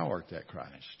 thou art that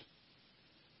Christ.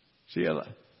 See, a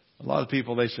lot of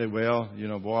people, they say, well,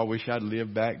 boy, I wish I'd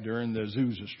lived back during the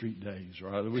Azusa Street days,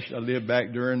 or I wish I'd lived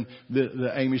back during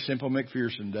the Amy Semple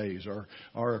McPherson days,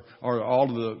 or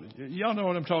all of y'all know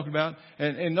what I'm talking about?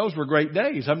 And those were great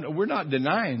days. We're not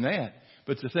denying that.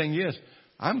 But the thing is,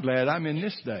 I'm glad I'm in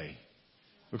this day.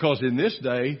 Because in this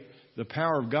day, the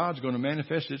power of God's going to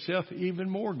manifest itself even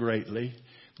more greatly.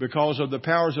 Because of the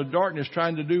powers of darkness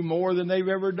trying to do more than they've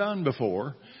ever done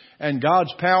before. And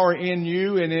God's power in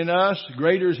you and in us,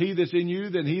 greater is He that's in you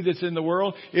than he that's in the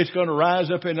world. It's going to rise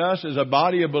up in us as a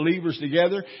body of believers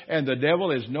together. And the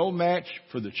devil is no match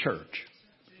for the church.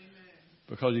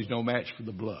 Because he's no match for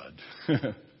the blood.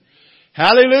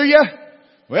 Hallelujah.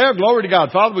 Well, glory to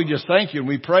God. Father, we just thank You and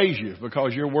we praise You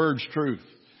because Your word's truth.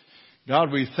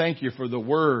 God, we thank You for the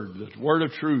word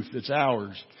of truth that's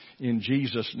ours in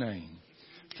Jesus' name.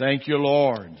 Thank You,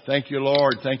 Lord. Thank You,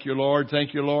 Lord. Thank You, Lord.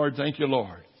 Thank You, Lord. Thank You,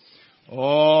 Lord.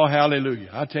 Oh, hallelujah.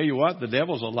 I tell you what, the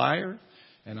devil's a liar,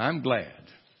 and I'm glad.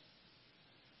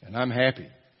 And I'm happy.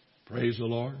 Praise the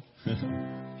Lord.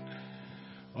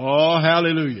 Oh,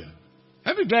 hallelujah.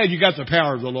 How many glad you got the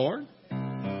power of the Lord?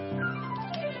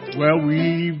 Well,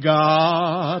 we've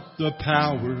got the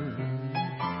power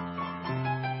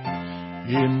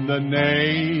in the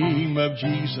name of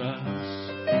Jesus.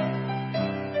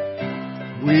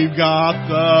 We've got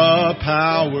the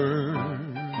power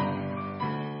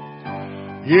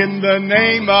in the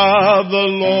name of the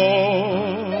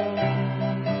Lord.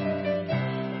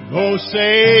 Though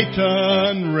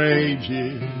Satan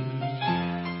rages,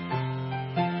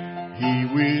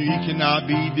 he cannot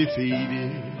be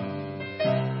defeated.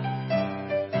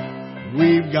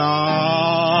 We've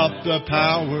got the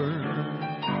power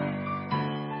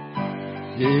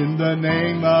in the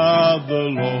name of the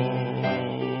Lord.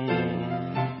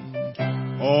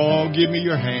 Oh, give me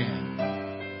your hand.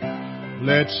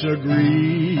 Let's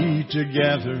agree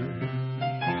together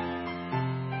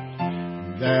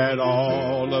that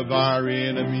all of our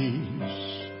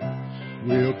enemies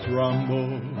will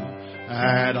crumble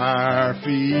at our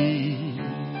feet.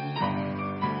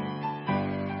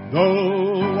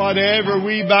 Though whatever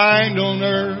we bind on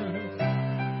earth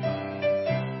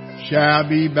shall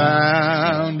be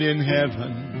bound in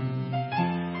heaven,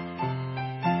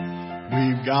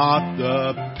 we've got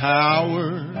the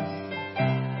power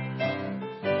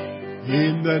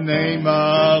in the name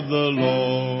of the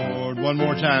Lord. One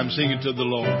more time, sing it to the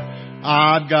Lord.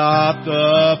 I've got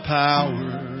the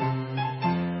power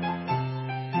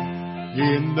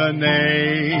in the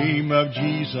name of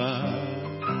Jesus.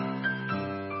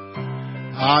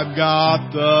 I've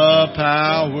got the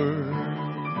power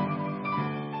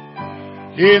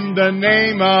in the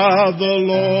name of the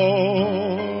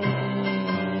Lord.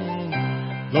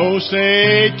 Though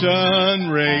Satan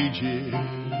rages,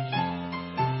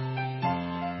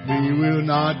 we will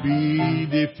not be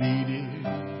defeated.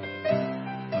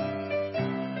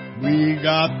 We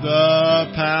got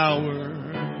the power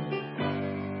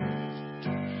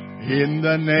in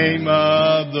the name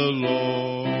of the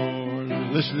Lord.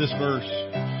 Listen to this verse.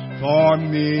 For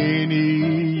many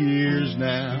years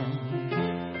now,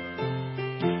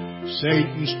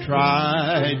 Satan's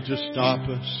tried to stop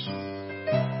us,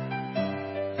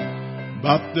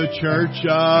 but the church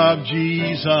of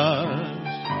Jesus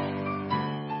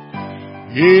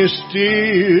is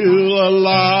still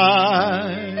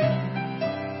alive,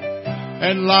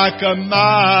 and like a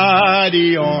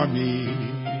mighty army,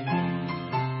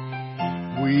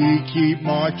 we keep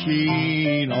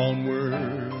marching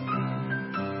onward,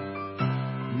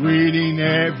 winning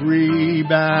every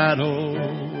battle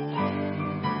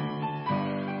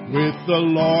with the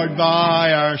Lord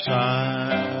by our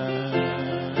side.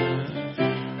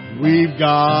 We've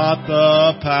got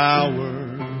the power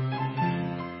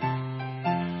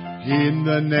in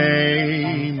the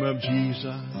name of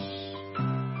Jesus.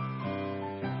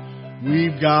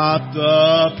 We've got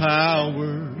the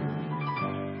power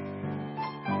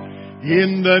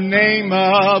in the name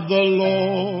of the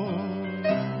Lord.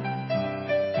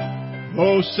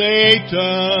 Though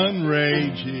Satan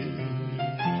rages,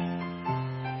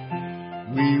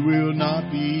 we will not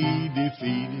be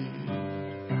defeated.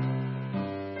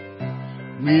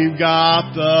 We've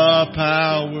got the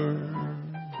power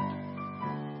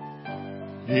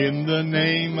in the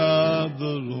name of the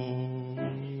Lord.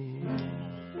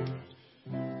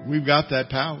 We've got that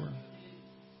power.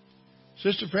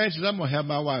 Sister Francis, I'm going to have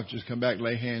my wife just come back and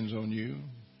lay hands on you.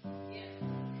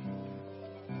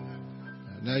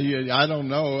 Now, I don't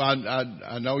know.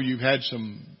 I know you've had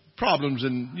some problems,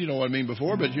 and you know what I mean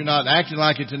before, but you're not acting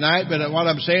like it tonight. But what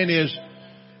I'm saying is,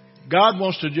 God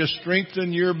wants to just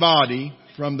strengthen your body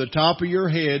from the top of your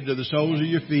head to the soles of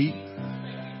your feet.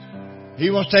 He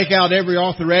wants to take out every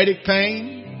arthritic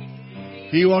pain.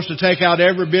 He wants to take out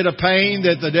every bit of pain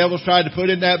that the devil's tried to put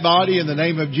in that body in the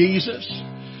name of Jesus.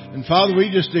 And Father,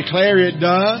 we just declare it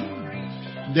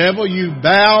done. Devil, you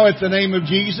bow at the name of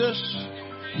Jesus.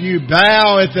 You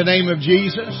bow at the name of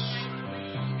Jesus.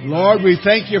 Lord, we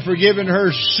thank you for giving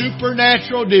her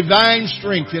supernatural divine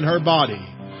strength in her body,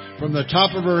 from the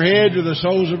top of her head to the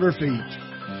soles of her feet.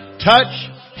 Touch,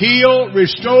 heal,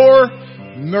 restore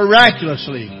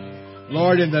miraculously.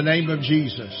 Lord, in the name of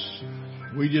Jesus,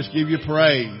 we just give you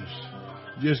praise.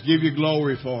 Just give you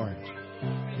glory for it.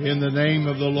 In the name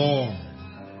of the Lord.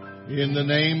 In the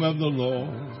name of the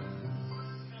Lord.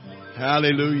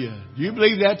 Hallelujah. Do you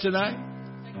believe that tonight?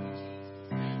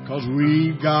 Because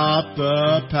we've got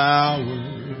the power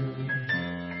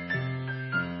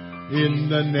in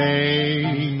the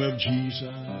name of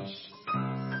Jesus.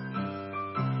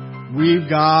 We've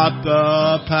got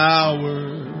the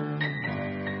power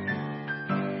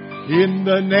In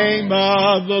the name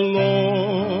of the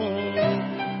Lord,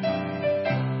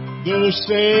 though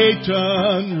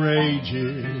Satan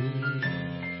rages,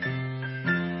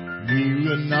 we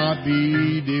will not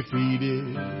be defeated.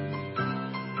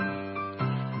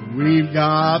 We've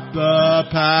got the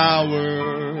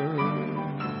power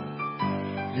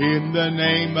in the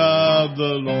name of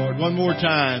the Lord. One more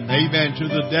time. Amen to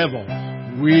the devil.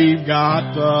 We've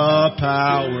got the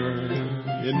power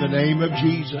in the name of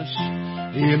Jesus.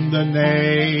 In the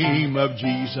name of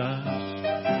Jesus.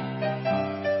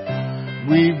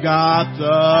 We've got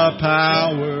the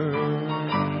power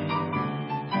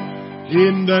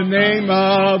in the name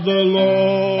of the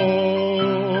Lord.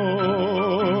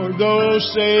 Though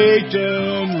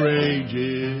Satan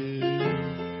rages,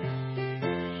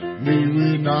 we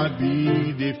will not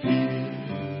be defeated.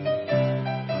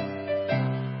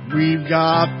 We've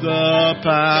got the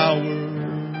power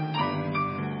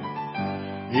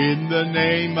in the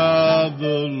name of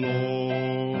the Lord.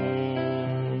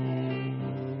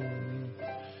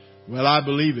 Well, I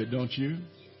believe it, don't you?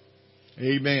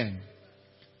 Amen.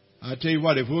 I tell you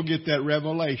what, if we'll get that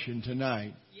revelation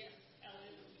tonight.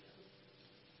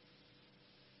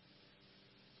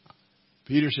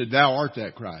 Peter said, Thou art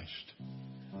that Christ.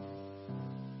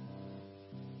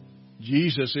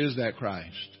 Jesus is that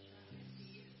Christ.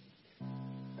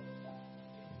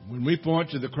 When we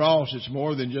point to the cross, it's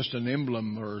more than just an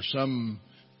emblem or some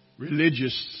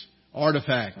religious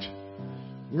artifact.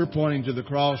 We're pointing to the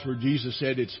cross where Jesus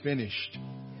said it's finished.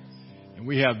 And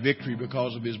we have victory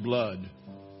because of His blood.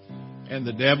 And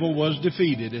the devil was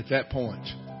defeated at that point.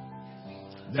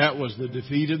 That was the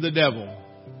defeat of the devil.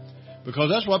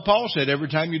 Because that's what Paul said. Every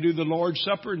time you do the Lord's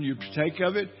Supper and you partake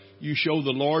of it, you show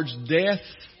the Lord's death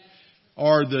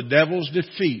or the devil's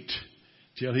defeat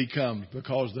till He comes.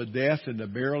 Because the death and the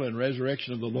burial and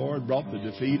resurrection of the Lord brought the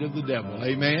defeat of the devil.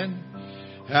 Amen?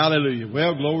 Hallelujah.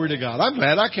 Well, glory to God. I'm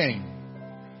glad I came.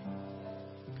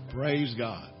 Praise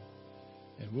God.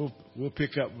 And we'll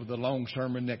pick up with a long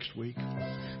sermon next week.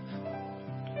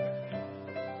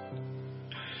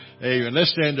 Amen.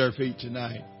 Let's stand to our feet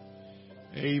tonight.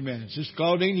 Amen. Sister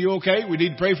Claudine, you okay? We need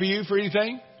to pray for you for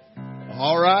anything?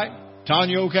 All right.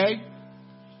 Tanya, okay?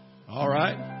 All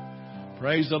right.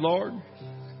 Praise the Lord.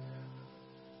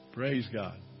 Praise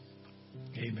God.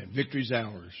 Amen. Victory's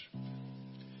ours.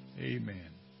 Amen.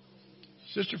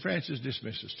 Sister Francis,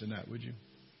 dismiss us tonight, would you?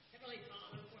 Heavenly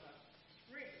Father, what a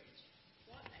privilege.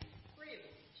 What a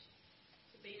privilege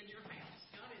to be in your house.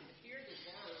 God, and to hear the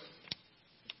word.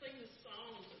 To sing the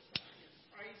songs of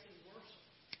praise and worship.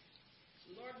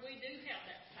 Lord, we do have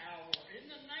that power.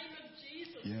 In the name of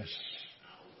Jesus, yes. We have that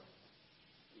power.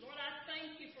 Lord, I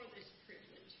thank you for this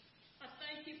privilege. I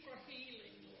thank you for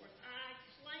healing, Lord. I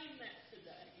claim that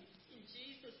today in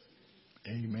Jesus'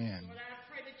 name. Amen. Lord, I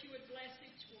pray that you would bless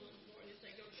each one, Lord, as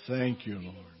they go to thank you,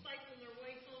 Lord. on their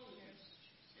way home.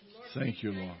 And Lord, thank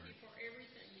you, Lord. You for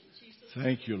everything in Jesus'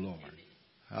 thank name. You, Lord.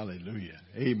 Hallelujah.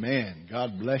 Amen.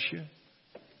 God bless you.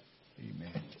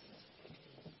 Amen.